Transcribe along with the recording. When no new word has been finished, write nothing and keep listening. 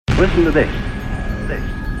Listen to this.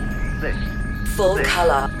 Full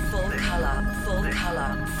color.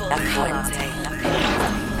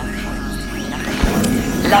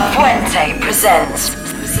 La Fuente presents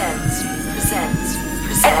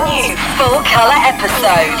a new full color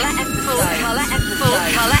episode.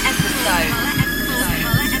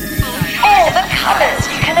 All the colors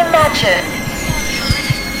you can imagine.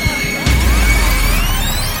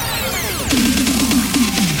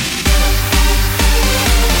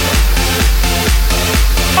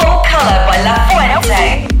 Full color by La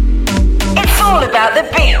Fuente. It's all about the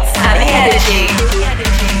beats and the energy.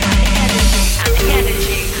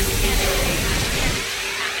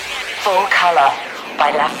 Full color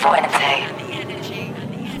by La Fuente.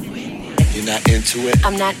 You're not into it?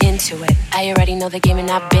 I'm not into it. I already know the game and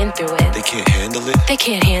I've been through it. They can't handle it? They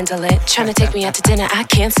can't handle it. Tryna take me out to dinner, I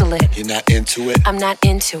cancel it. You're not into it? I'm not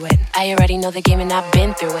into it. I already know the game and I've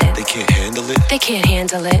been through it. They can't handle it? They can't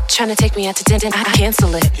handle it. Tryna take me out to dinner, I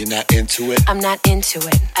cancel it. You're not into it? I'm not into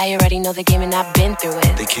it. I already know the game and I've been through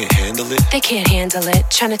it. They can't handle it? They can't handle it.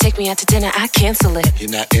 Tryna take me out to dinner, I cancel it. You're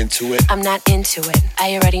not into it? I'm not into it.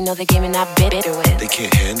 I already know the game and I've been through it. They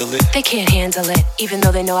can't handle it? They can't handle it. Even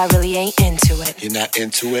though they know I really ain't into it. You're not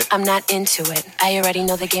into it? I'm not into it. I already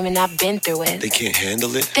know the game and I've been through it. They can't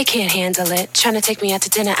handle it? They can't handle it. Tryna take me out to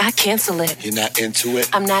dinner, I cancel it. You're not into it?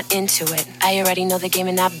 I'm not into it. I already know the game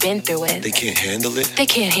and I've been through it. They can't handle it? They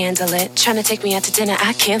can't handle it. Tryna take me out to dinner,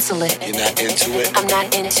 I cancel it. You're not into it? I'm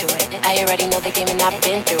not into it. I already know the game and I've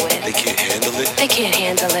been through it. They can't handle it? They can't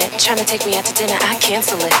handle it. Tryna take me out to dinner, I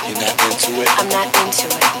cancel it. You're not into it? I'm not into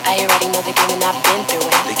it. I already know the game and I've been through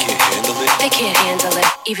it. They can't handle it? They can't handle it.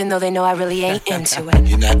 Even though they know I really ain't into it.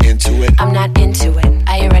 You're not into it? I'm not into it.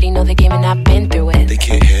 I already know the game and I've been through it. They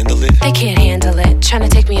can't handle it? They can't handle it. Tryna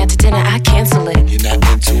take me out to dinner, I cancel it. You're not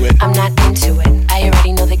into it? I'm not into it. I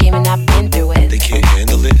already know the game and I've been through it. They can't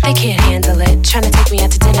handle it? They can't handle it. Tryna take me out to dinner, I cancel it. You're not into it? I'm not into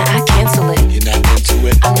it. I already know the game and I've been through it. They can't handle it? They can't handle it. Tryna take me out to dinner, I cancel it. You're not into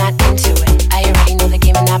it? I'm not into it. I already know the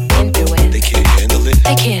game and I've been through it. They can't handle it?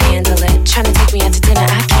 They can't handle it. Tryna take me out to dinner,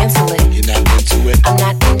 I cancel it. You're not into it? I'm not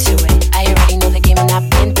into it. I already know the game and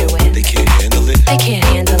I've been through it. They can't handle it? They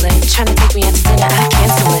can't handle it. Tryna take me out to dinner,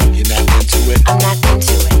 I cancel it. You're not into it? I'm not into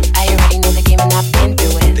it. I already know the game and I've been through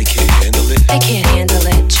it. They can't handle it? They can't handle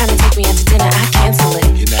it. Tryna take me out to dinner, I cancel it.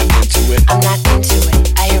 You're not into it? I'm not into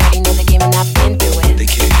it. I already know the game and I've been through it. They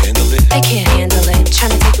can't handle it? They can't handle it.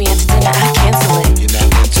 Tryna take me out to dinner, I cancel it. You're not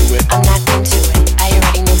into it? I'm not into it. I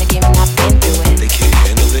already know the game and I've been through it. They can't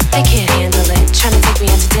handle it? They can't handle it. Tryna take me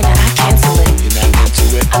out to dinner, I cancel it. You're not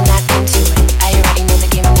into it? I'm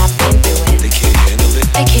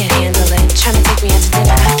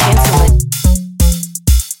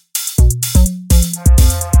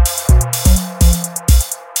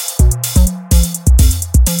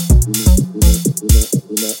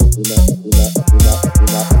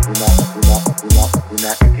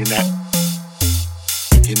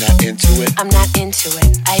not into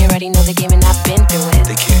it. I already know the game and I've been through it.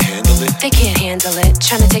 They can't handle it? They can't handle it.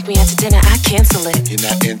 Tryna take me out to dinner, I cancel it. You're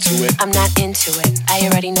not into it? I'm not into it. I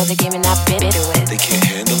already know the game and I've been through it. They can't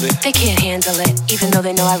handle it? They can't handle it. Even though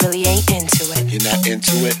they know I really ain't into it. You're not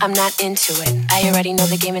into it? I'm not into it. I already know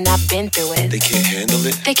the game and I've been through it. They can't handle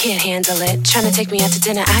it? They can't handle it. Tryna take me out to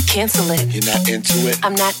dinner, I cancel it. You're not into it?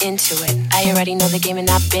 I'm not into it. I already know the game and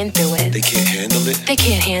I've been through it. They can't handle it? They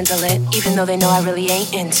can't handle it. Even though they know I really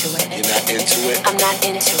ain't into it. You're not into it? I'm not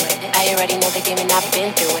into it. I already know the game and I've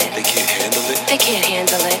been through it. They can't handle it? They can't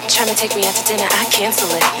handle it. Tryna take me out to dinner, I cancel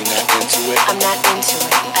it. You're not into it? I'm not into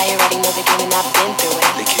it. I already know the game and I've been through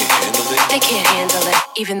it. They can't handle it? They can't handle it.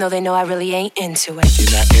 Even though they know I really ain't into it.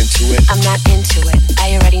 You're not into it? I'm not into it.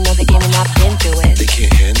 I already know the game and I've been through it. They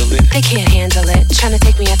can't handle it? They can't handle it. Tryna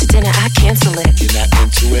take me out to dinner, I cancel it. You're not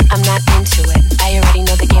into it? I'm not into it. I already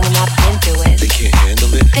know the game and I've been through it. They can't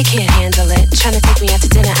handle it? They can't handle it. Tryna take me out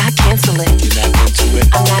to dinner, I cancel it. You're not into it?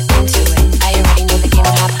 I'm not into it. I already know the game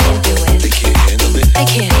and I've been through it. They can't handle it? They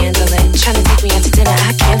can't handle it. Tryna take me out to dinner,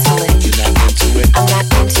 I cancel it. You're not into it? I'm not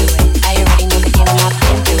into it. I already know the game and I've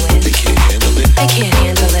been through it. They can't handle it? They can't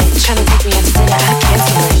handle it. Tryna take me out to dinner, I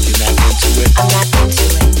cancel it. You're not into it? I'm not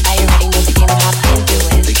into it. I already know the game and I've been through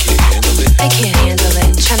it. They can't handle it? They can't handle it.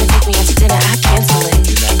 Tryna take me out to dinner, I cancel it.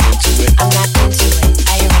 You're not into it? I'm not into it.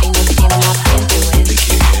 I already know the game and I've been through it. They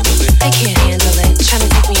can't handle it? They can't handle it. Tryna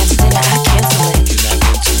take me out to dinner, I cancel it.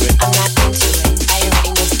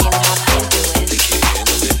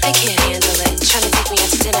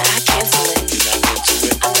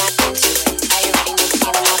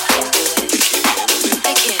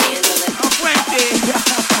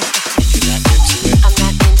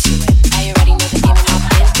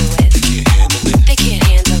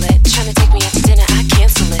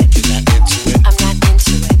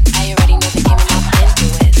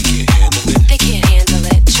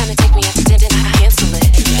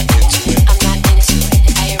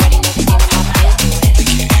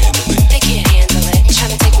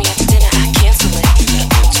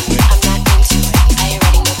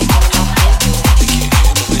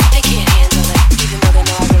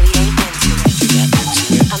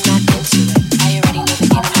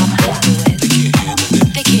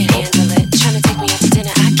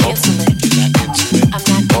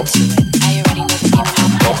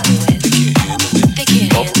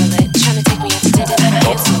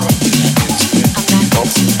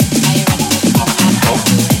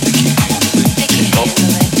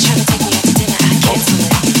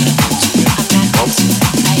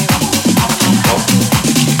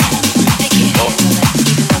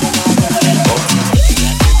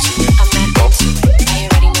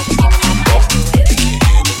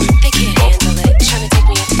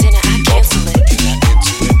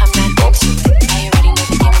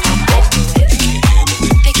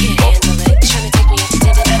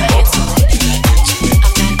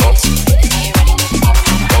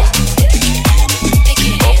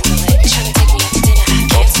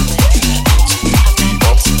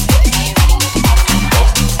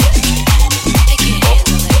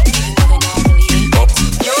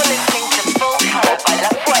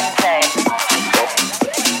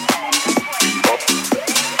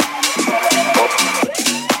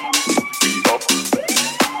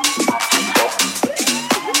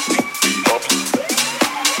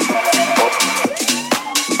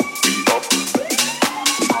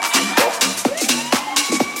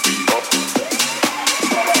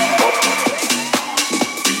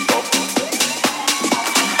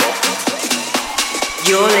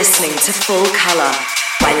 You're listening to Full Color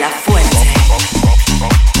by La Fuente.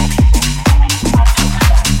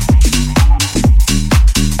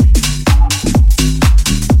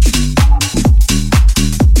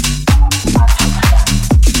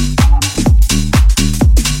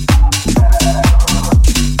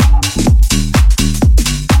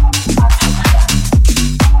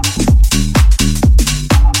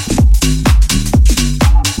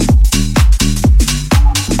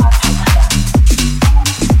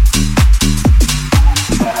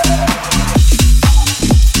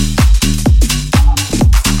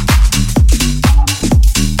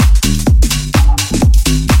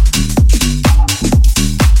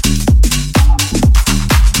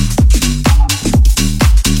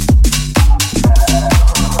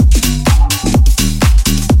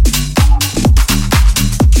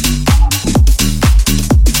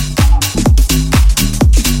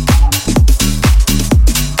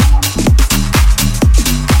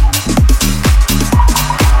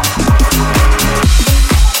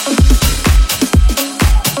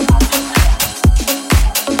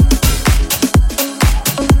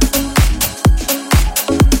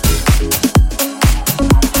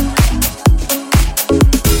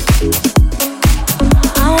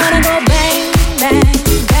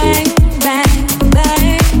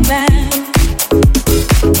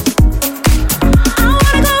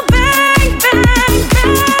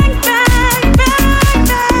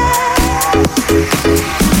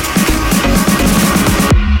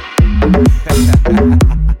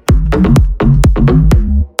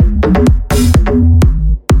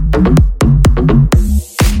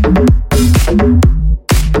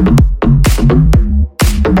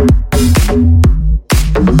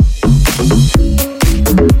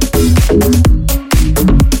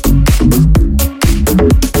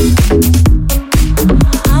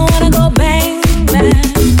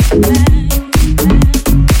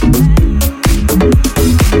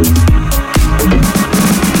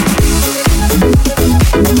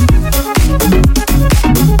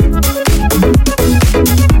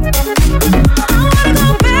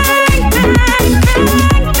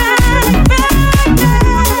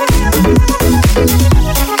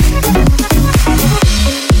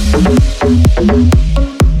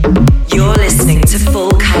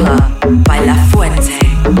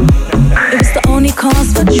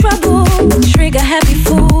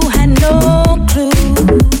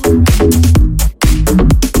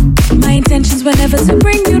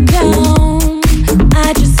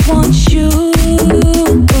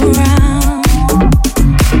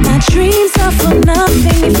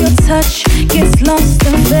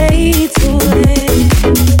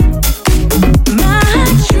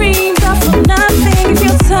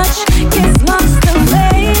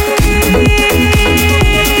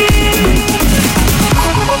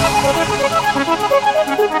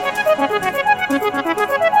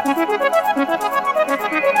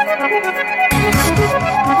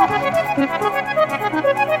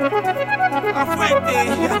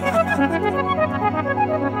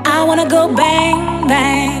 I wanna go bang,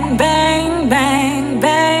 bang, bang, bang,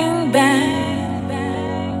 bang, bang.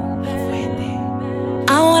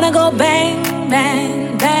 I wanna go bang,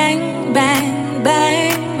 bang, bang, bang,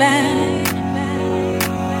 bang, bang.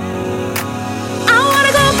 I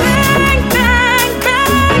wanna go bang, bang,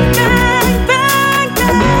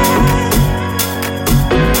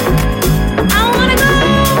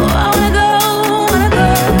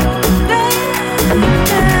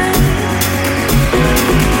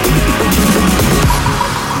 bang, bang,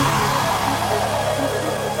 bang, bang.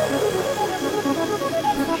 I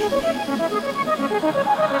wanna go bang, bang.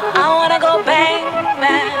 I wanna go bang,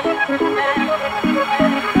 bang, bang.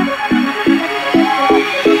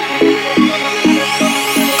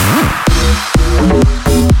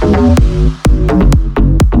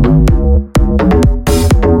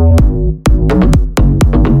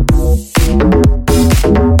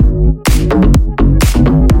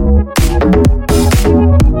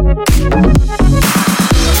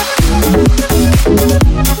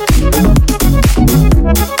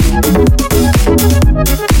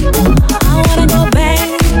 I wanna go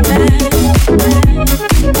bang, bang.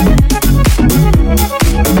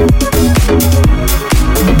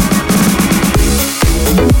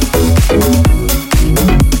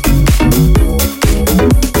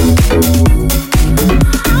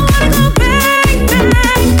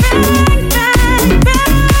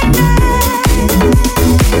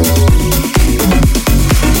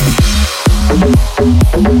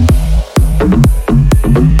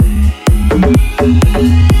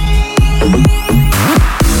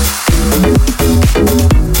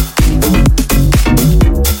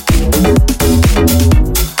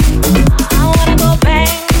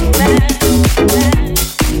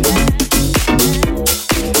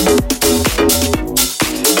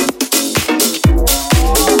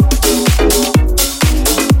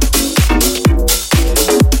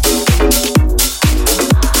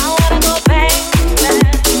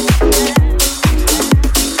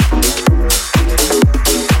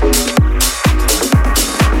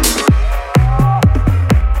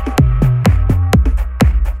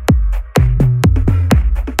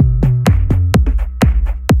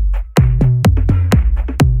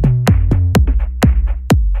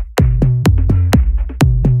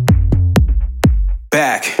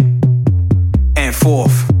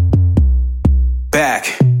 forth,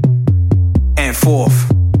 back and forth.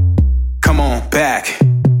 Come on, back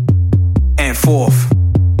and forth,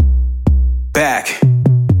 back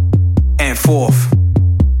and forth,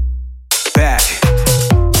 back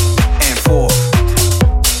and forth,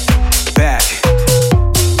 back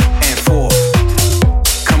and forth.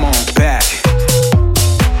 Come on, back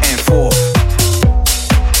and forth,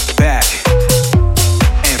 back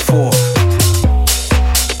and forth,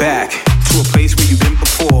 back to a place where you've been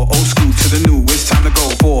before. Old school to the new, it's time to go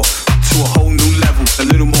forth to a whole new level. A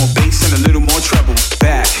little more bass and a little more treble.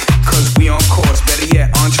 Back, cause we on course, better yet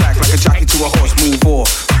on track. Like a jockey to a horse, move off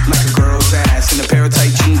like a girl's ass in a pair of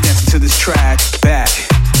tight jeans, dancing to this track. Back,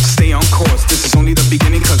 stay on course, this is only the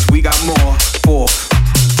beginning, cause we got more. Forth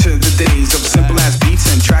to the days of simple ass beats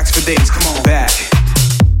and tracks for days. Come on, back.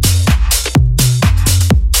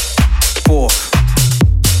 Forth.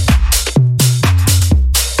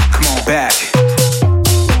 Come on, back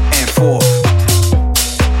and forth,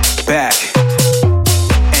 back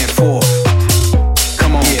and forth.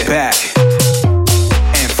 Come on, yeah. Back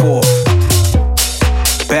and forth,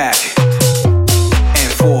 back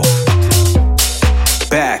and forth,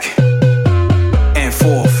 back and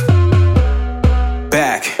forth,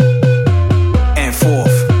 back and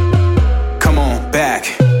forth. Come on, back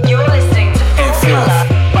You're listening to Full Color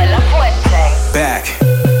by La Fuente. back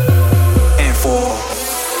and forth,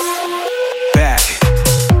 back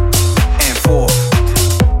and forth,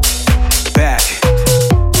 back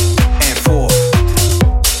and forth.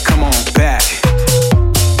 Come on, back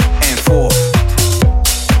and forth,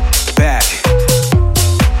 back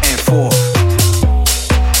and forth,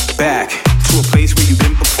 back to a place where you've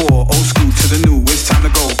been before. Old school to the new, it's time to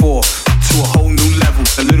go forth to a whole new level.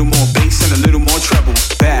 A little more bass and a little more treble.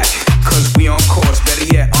 Back, cause we on course, better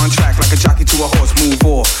yet on track. Like a jockey to a horse, move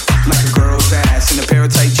off like a girl's ass in a pair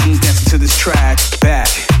of tight jeans, dancing to this track. Back,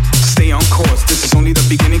 stay on course, this is only the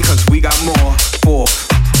beginning, cause we got more. Forth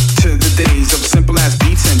to the days of simple ass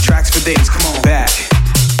beats and tracks for days. Come on, back.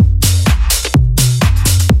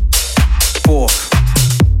 Forth.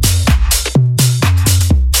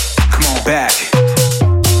 Come on, back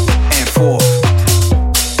and forth,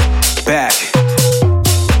 back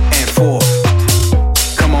and forth.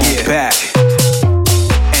 Come on, yeah. Back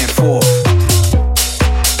and forth,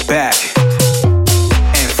 back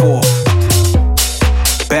and forth,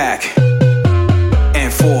 back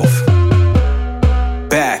and forth,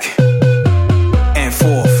 back and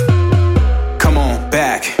forth. Come on,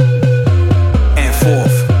 back and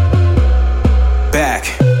forth, back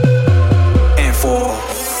and forth.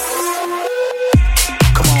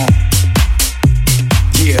 Come on,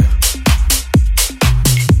 yeah.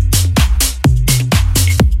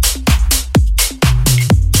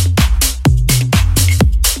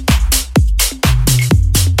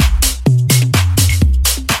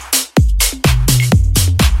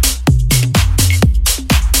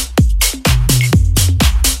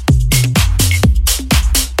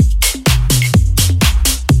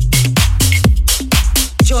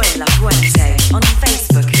 Join La Fuente on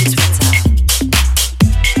Facebook and Twitter. Back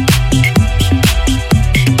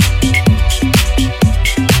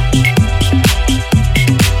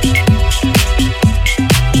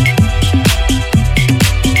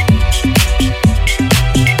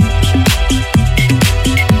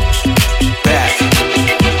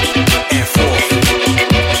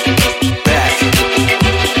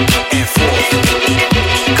and forth,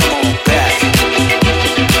 back and forth. Come on, back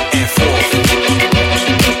and forth, back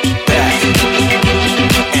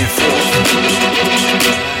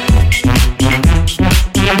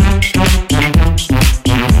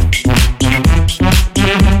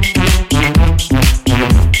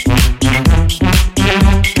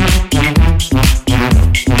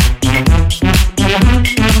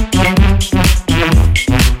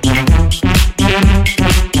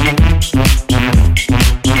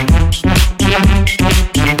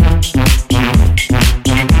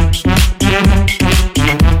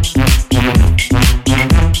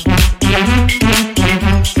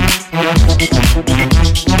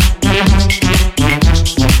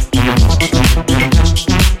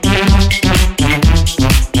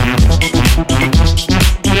and forth.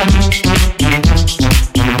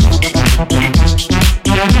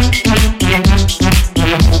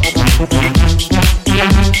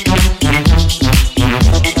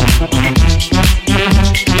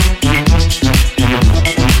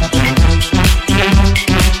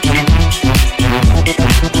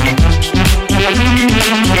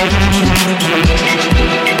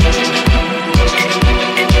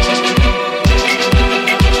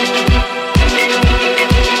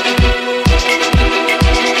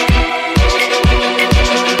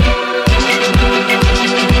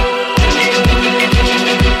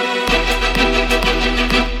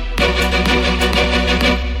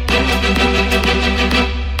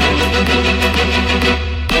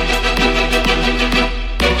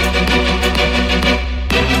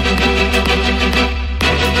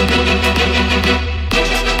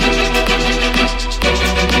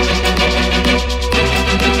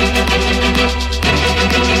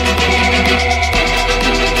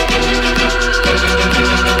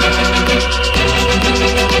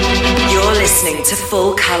 listening to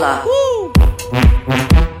Full Color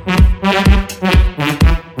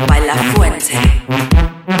by La Fuente.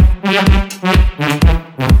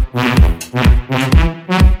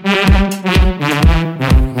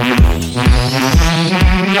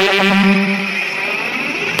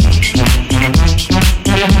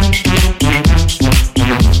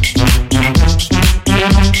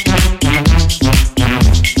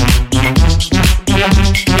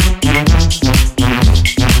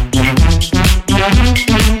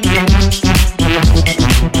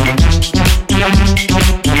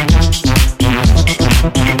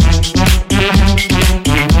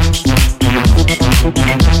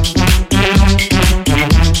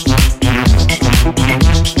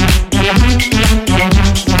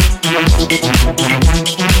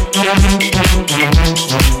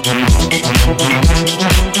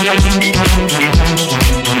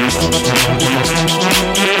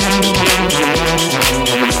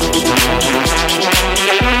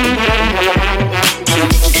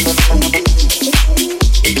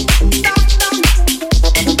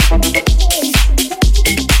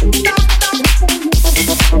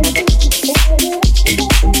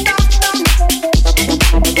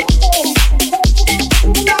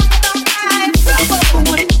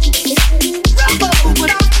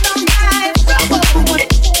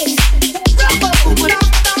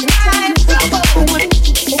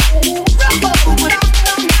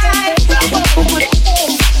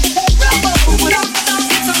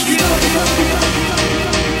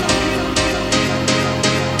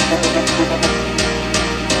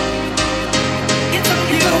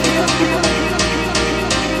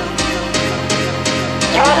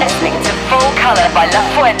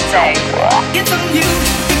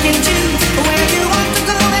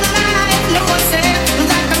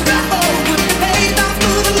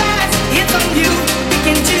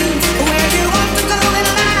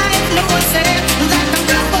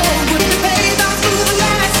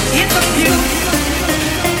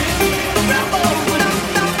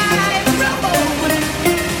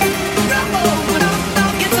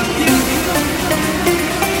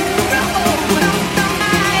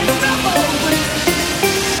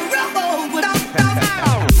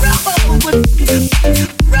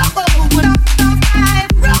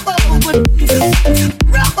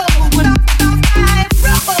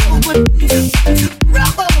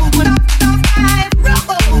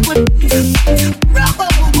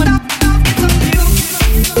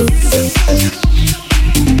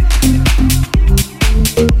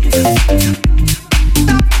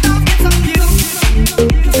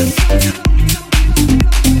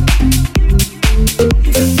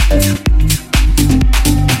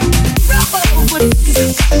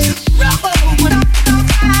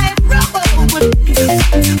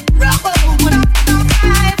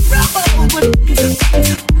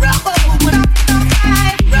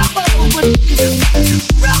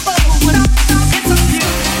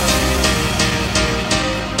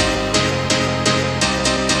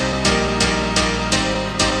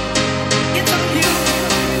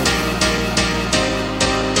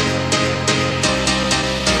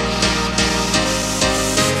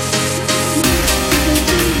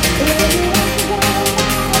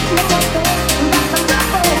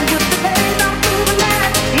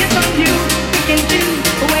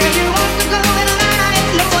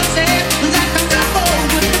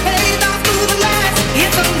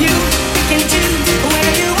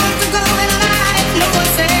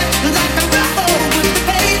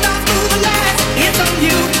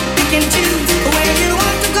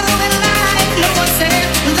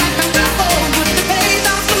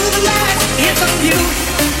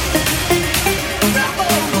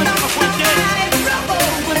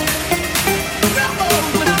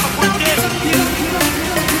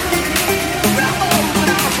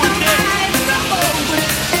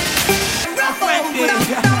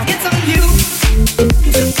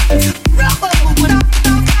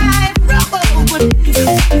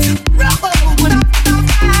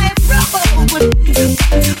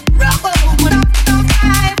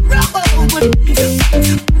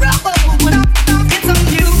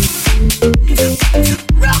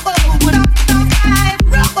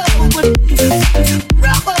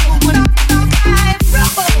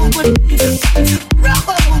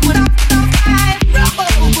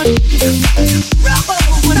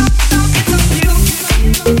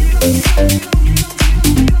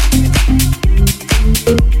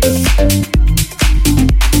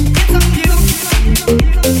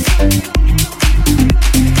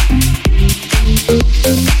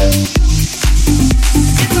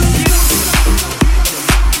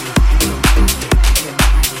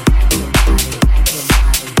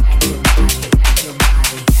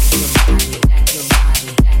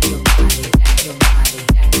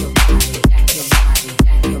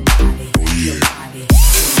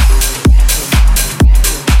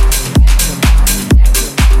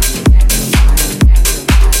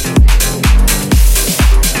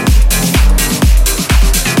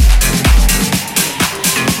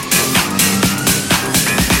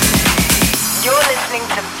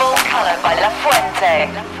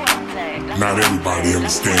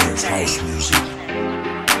 dance house music.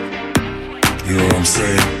 You know what I'm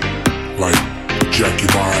saying? Like Jackie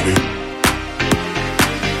Body,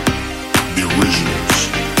 the originals.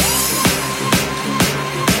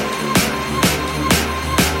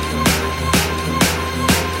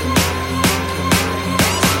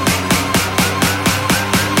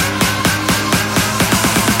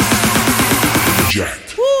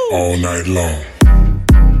 Jacked all night long.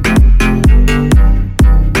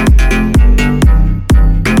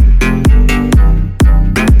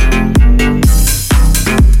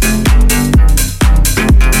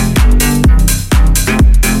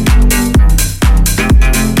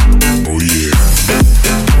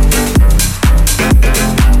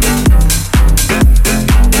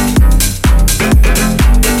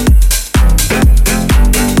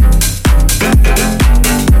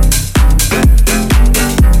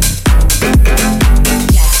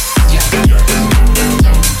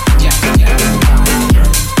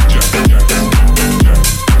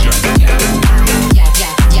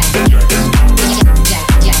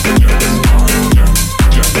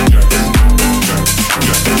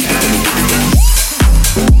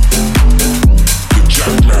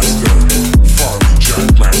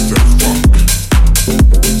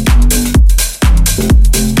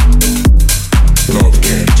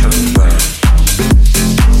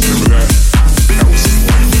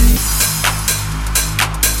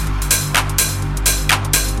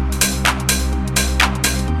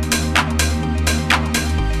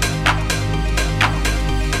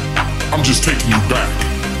 I'm just taking you back,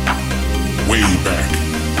 way back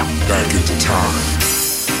into time.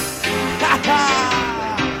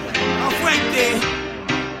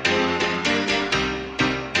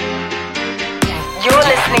 You're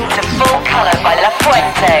listening to Full Color by La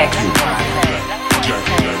Fuente.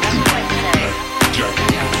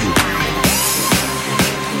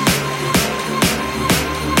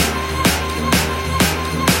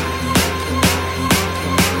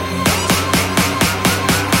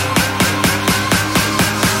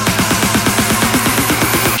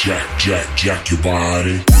 Jack your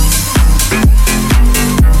body.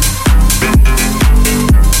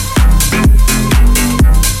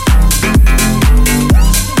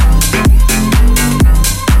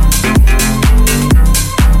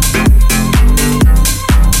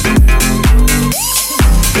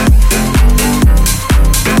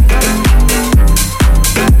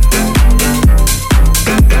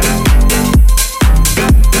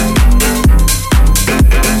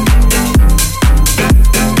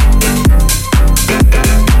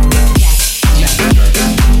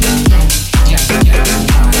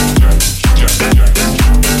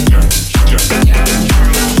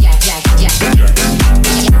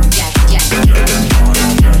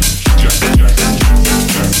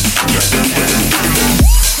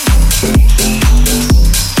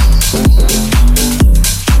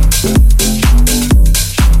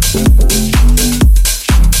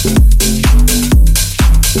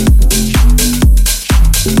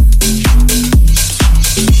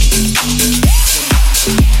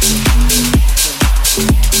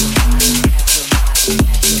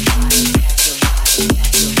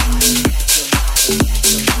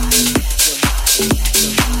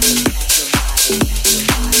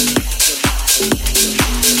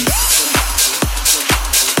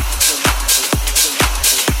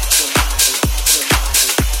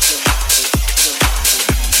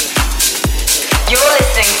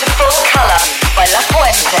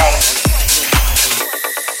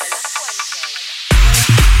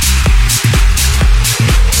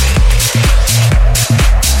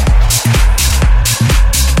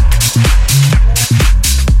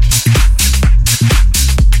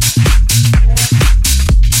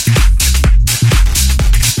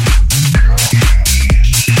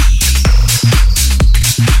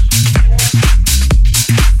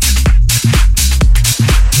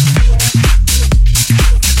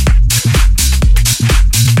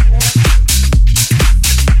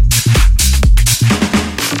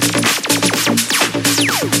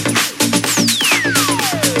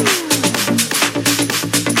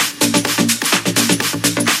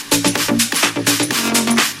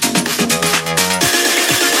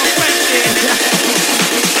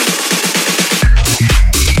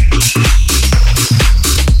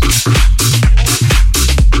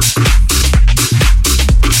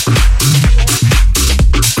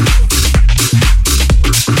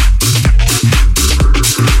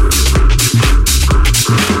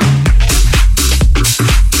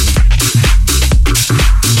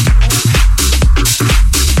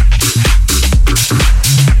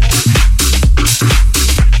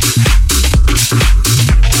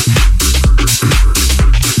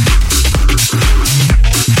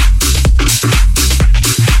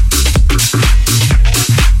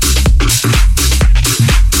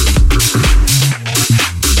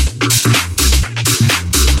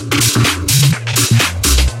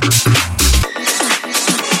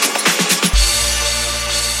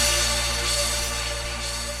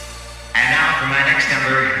 our next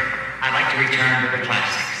number, I'd like to return to the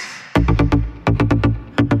classics.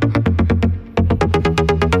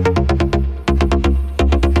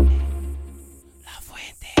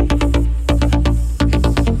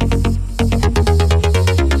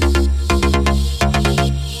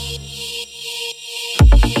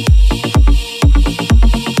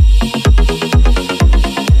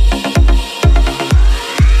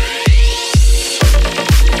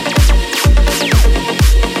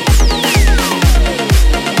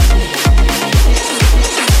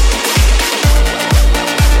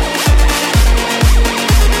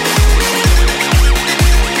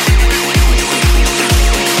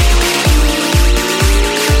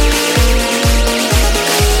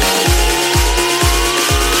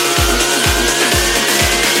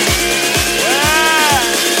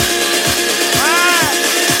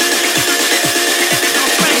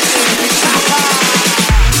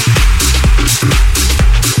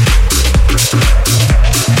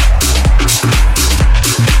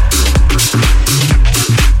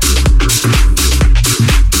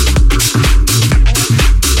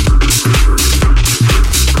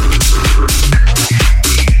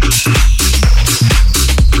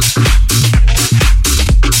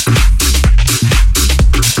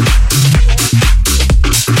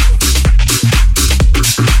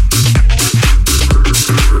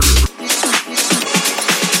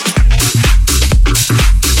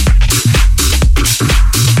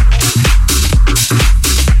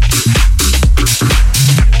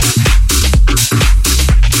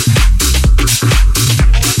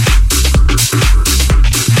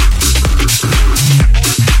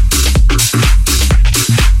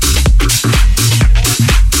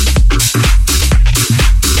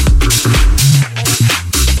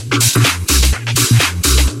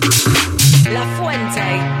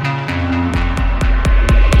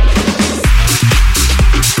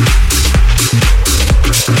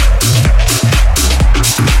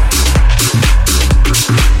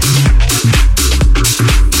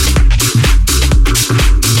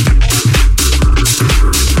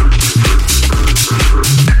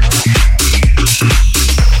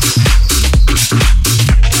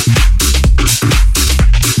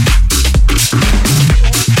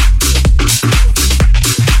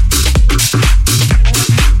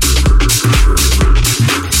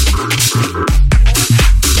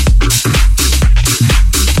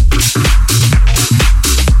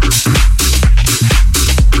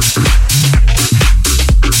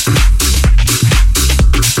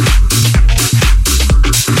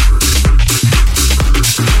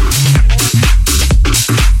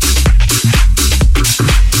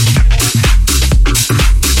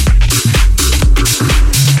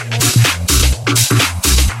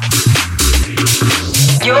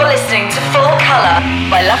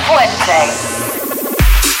 by La Fuente.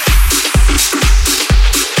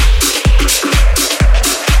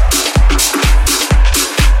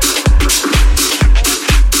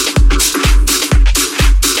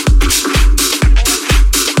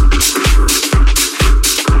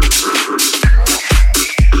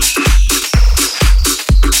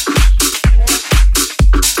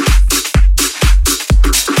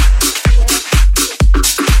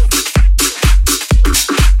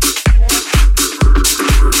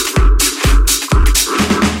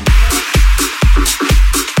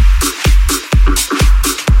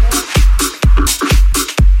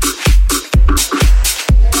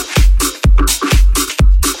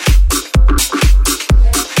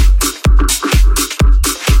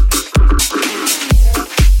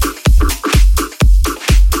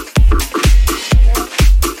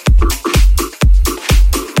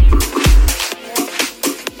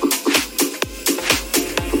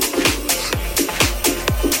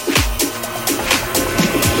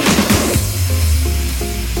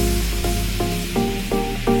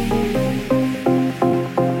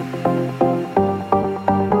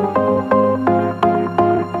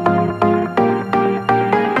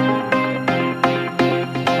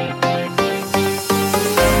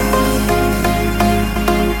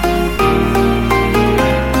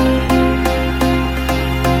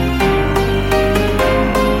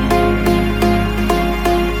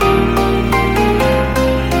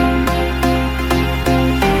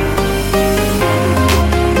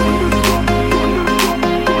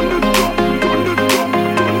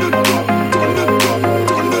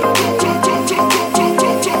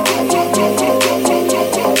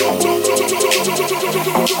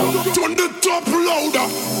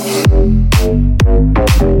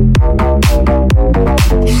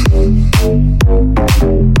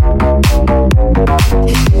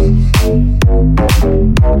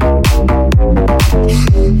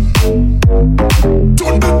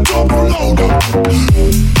 Turn the top louder.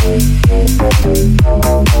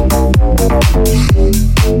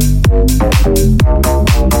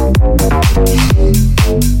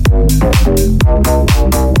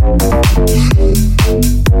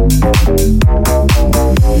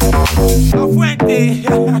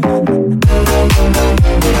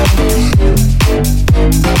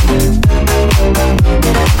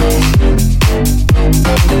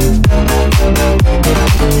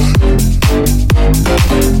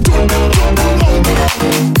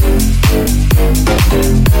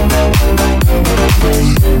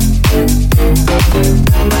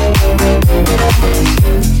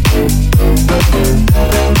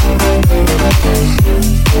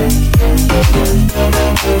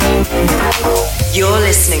 You're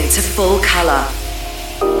listening to Full Color.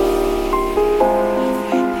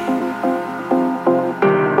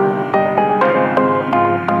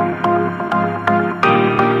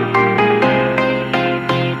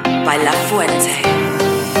 By La Fuente.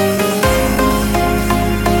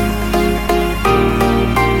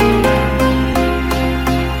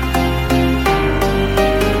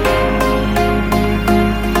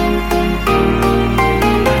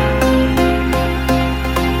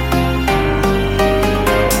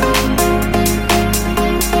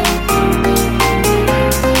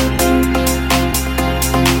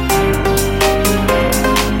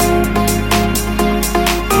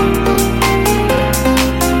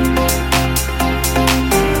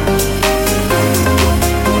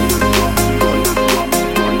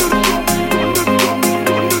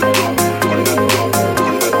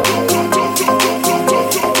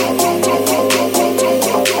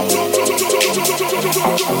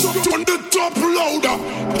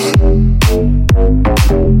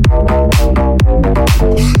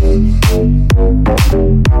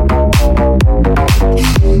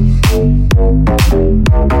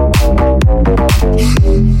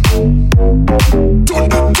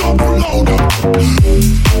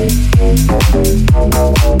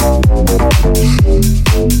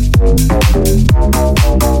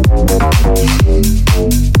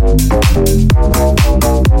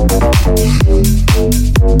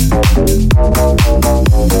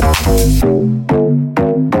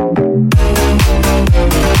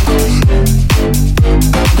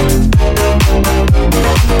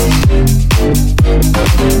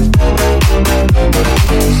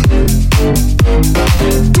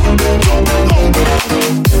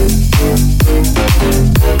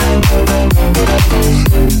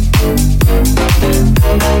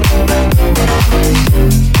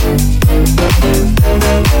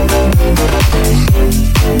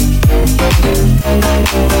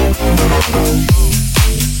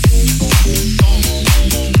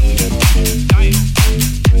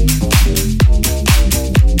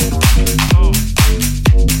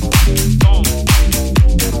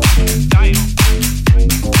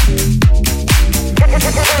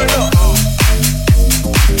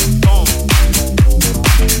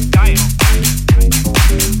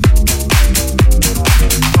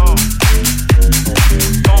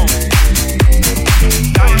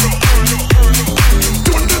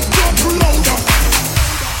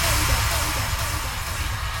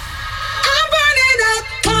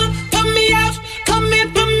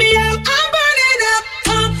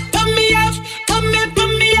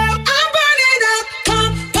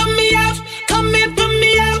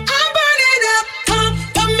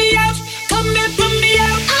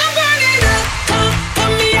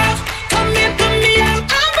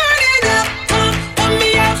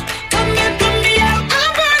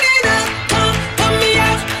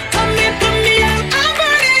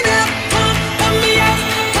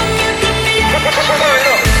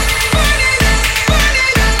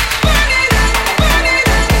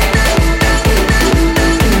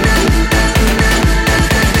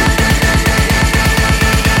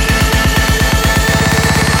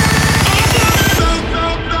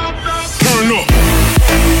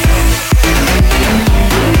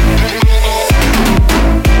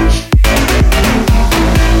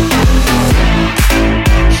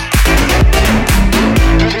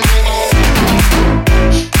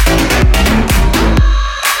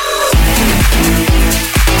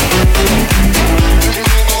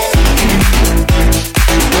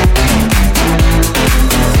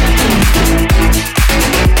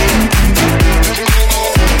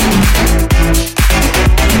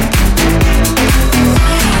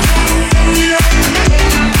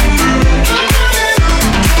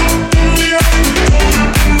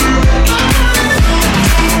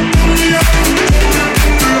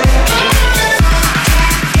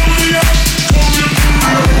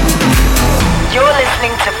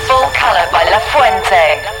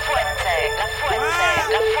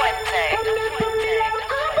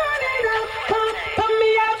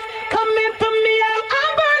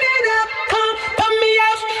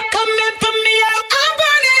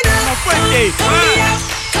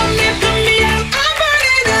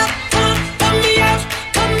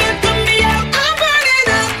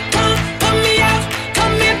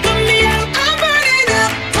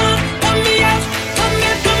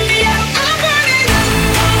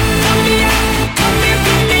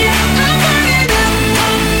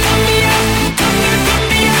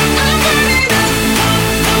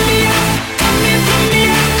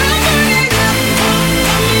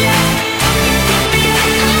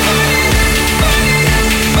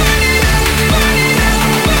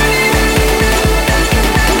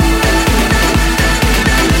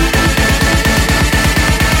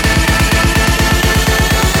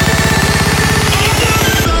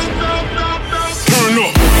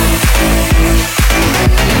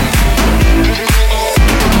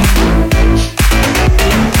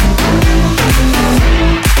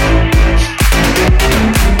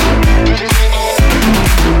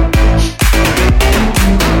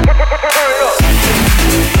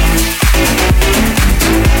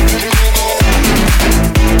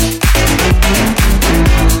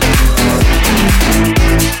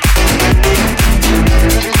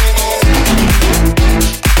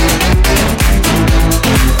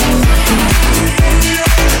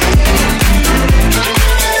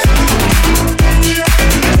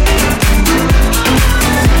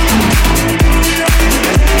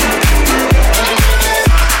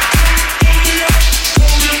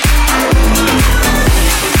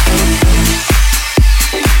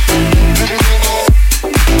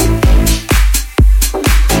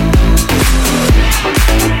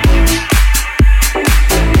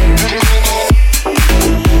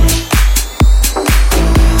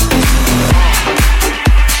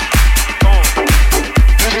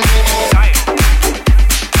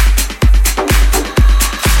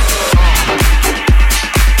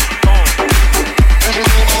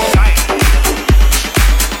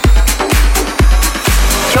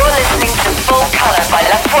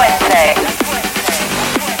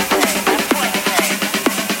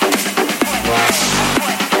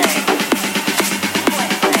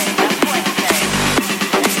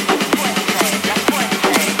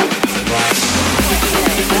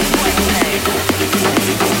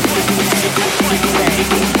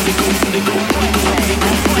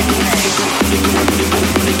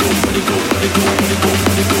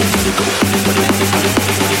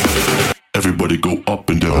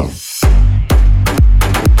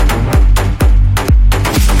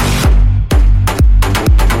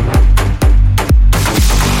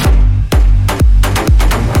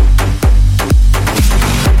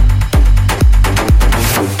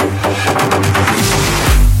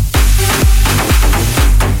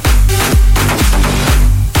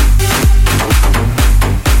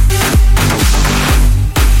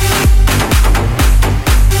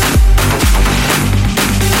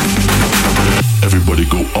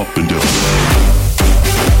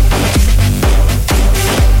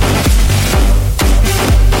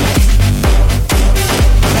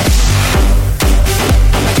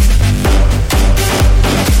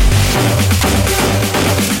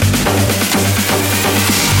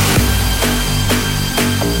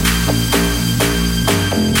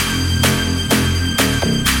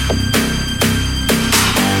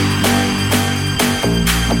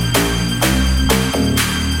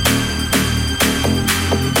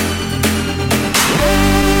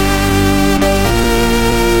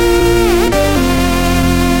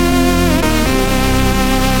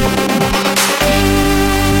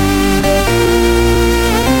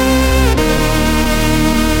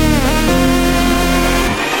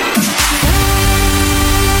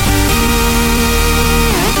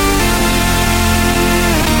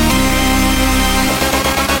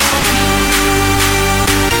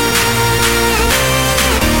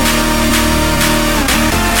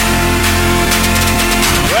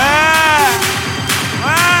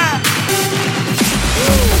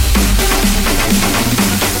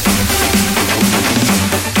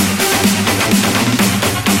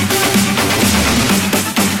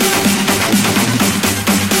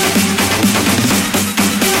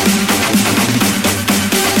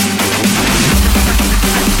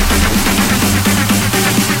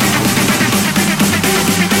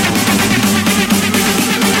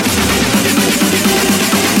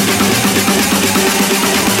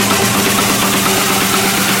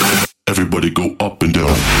 Everybody go up and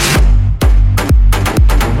down.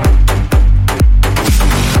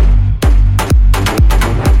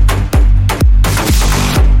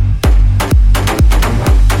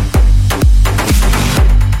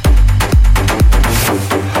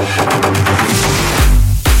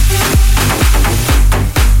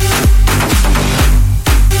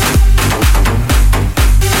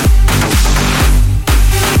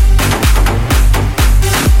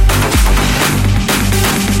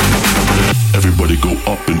 Everybody go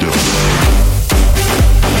up and down.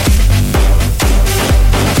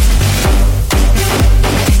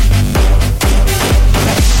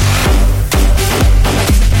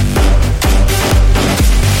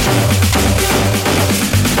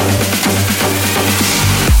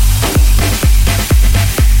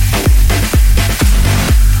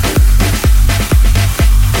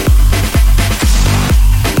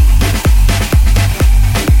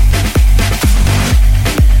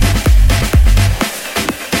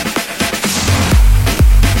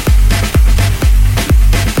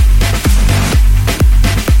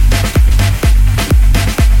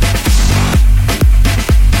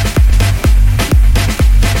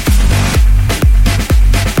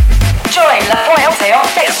 Join La Fuente on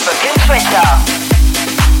Facebook and Twitter.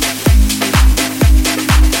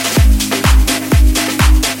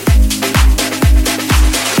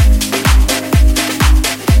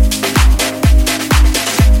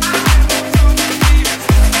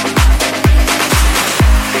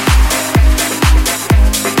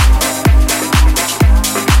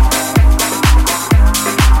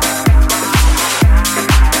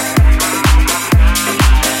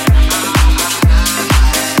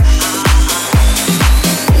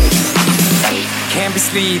 Can't be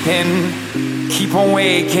sleeping, keep on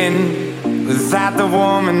waking without the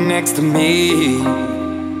woman next to me.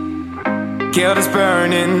 Guilt is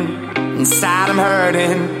burning, inside I'm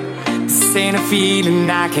hurting. This ain't a feeling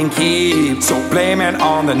I can keep. So blame it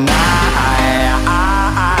on the night.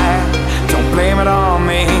 Don't blame it on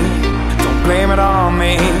me. Don't blame it on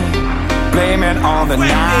me. Blame it on the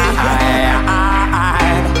night.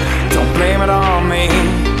 Don't blame it on me.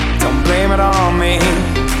 Don't blame it on me.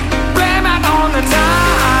 Blame it on the night.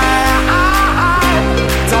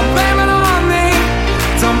 Don't blame it on me.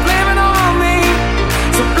 Don't blame it on me.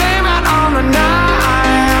 So blame it on the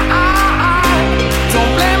night.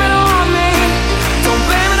 Don't blame it on me. Don't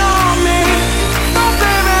blame it on me. Don't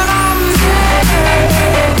blame it on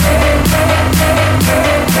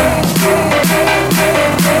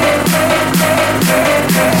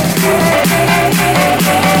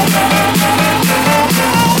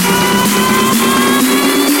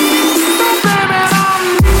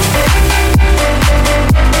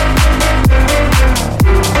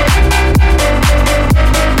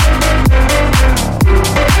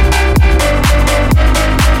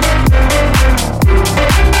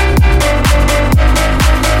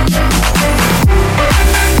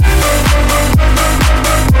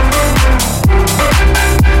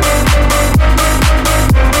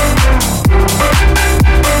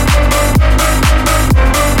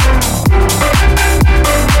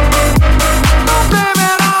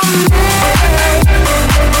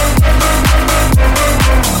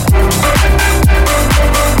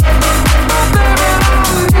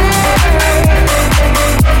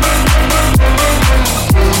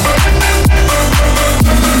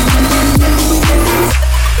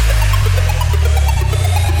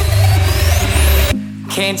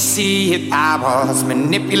Can't you see it? I was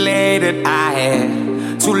manipulated. I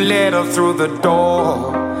had to let her through the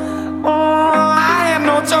door. Oh, I had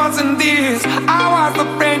no choice in this. I was the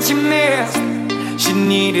friend she missed. She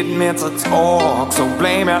needed mental talk, so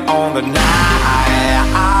blame it on the night.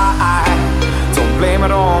 Don't blame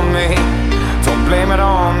it on me. Don't blame it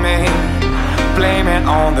on me. Blame it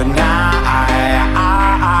on the night.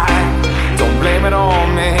 Don't blame it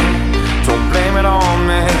on me. Don't blame it on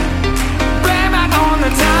me. Blame it on the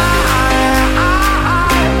night.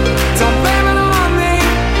 Don't blame it on me.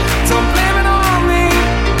 Don't blame it on me.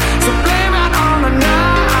 So blame it on the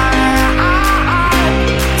night.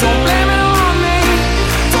 Don't blame it on me.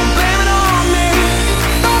 Don't blame it on me.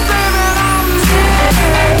 Don't blame it on me.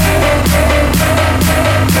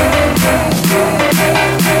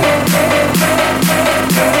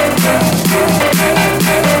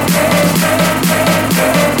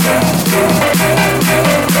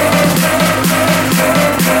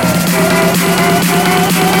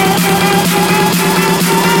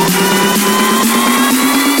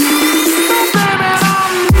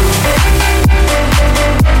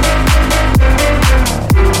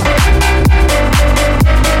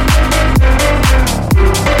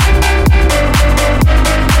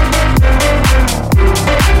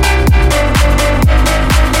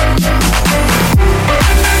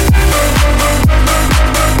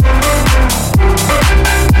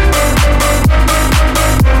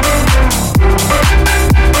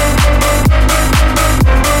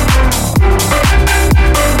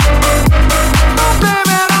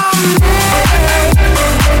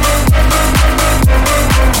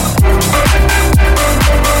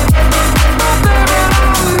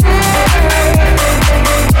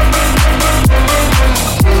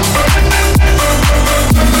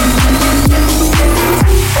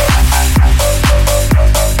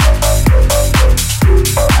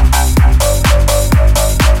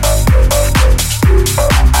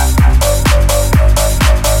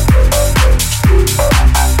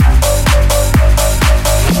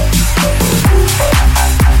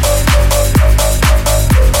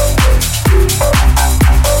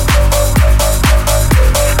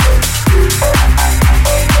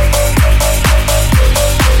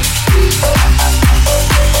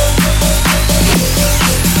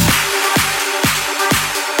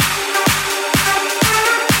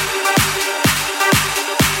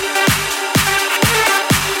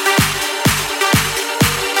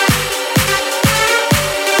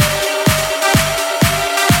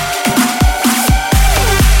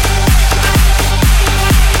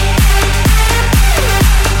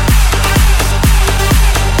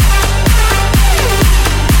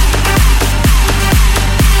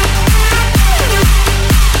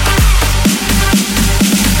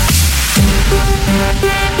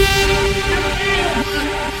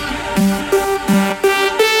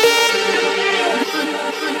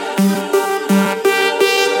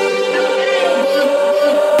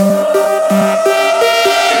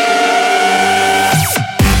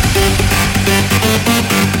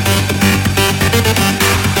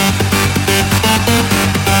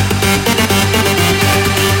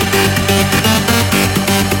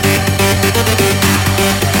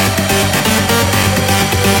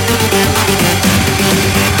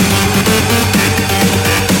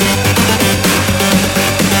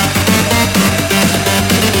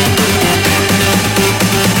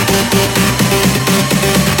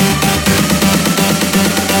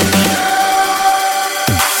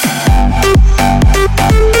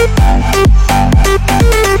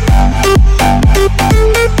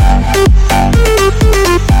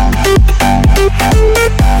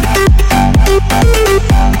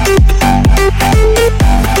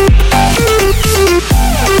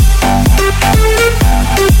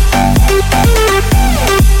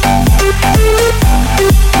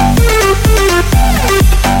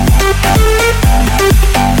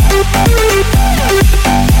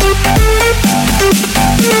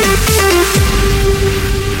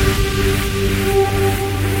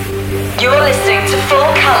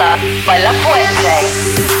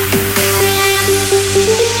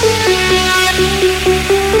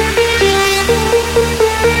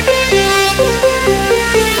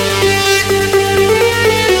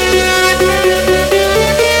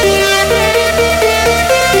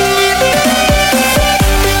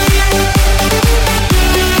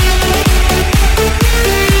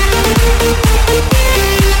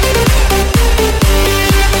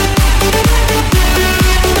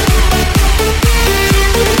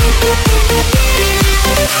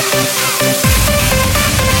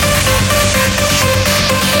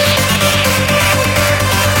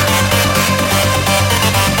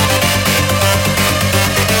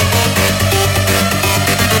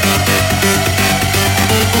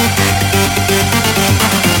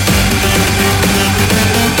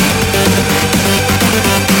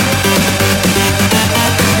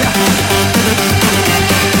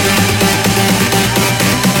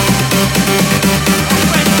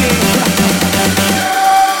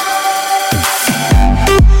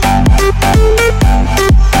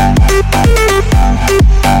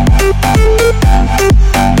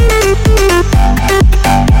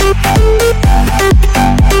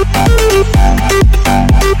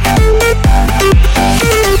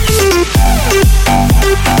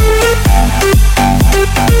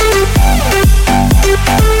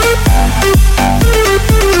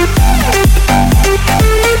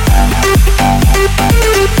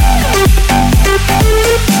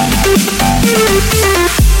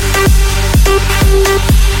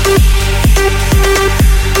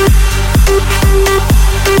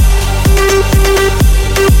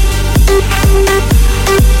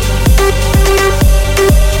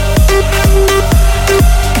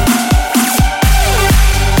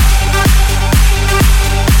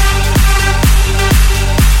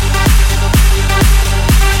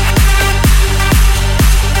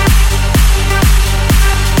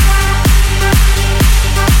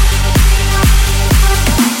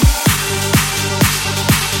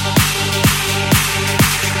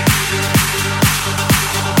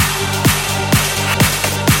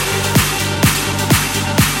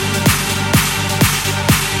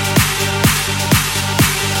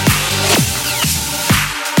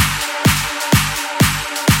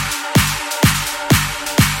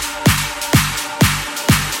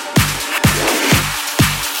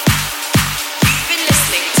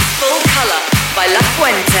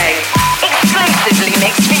 Fuente. Exclusively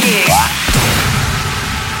mixed for you.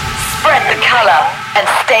 Spread the color and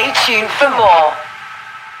stay tuned for more.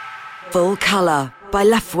 Full Color by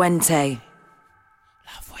La Fuente.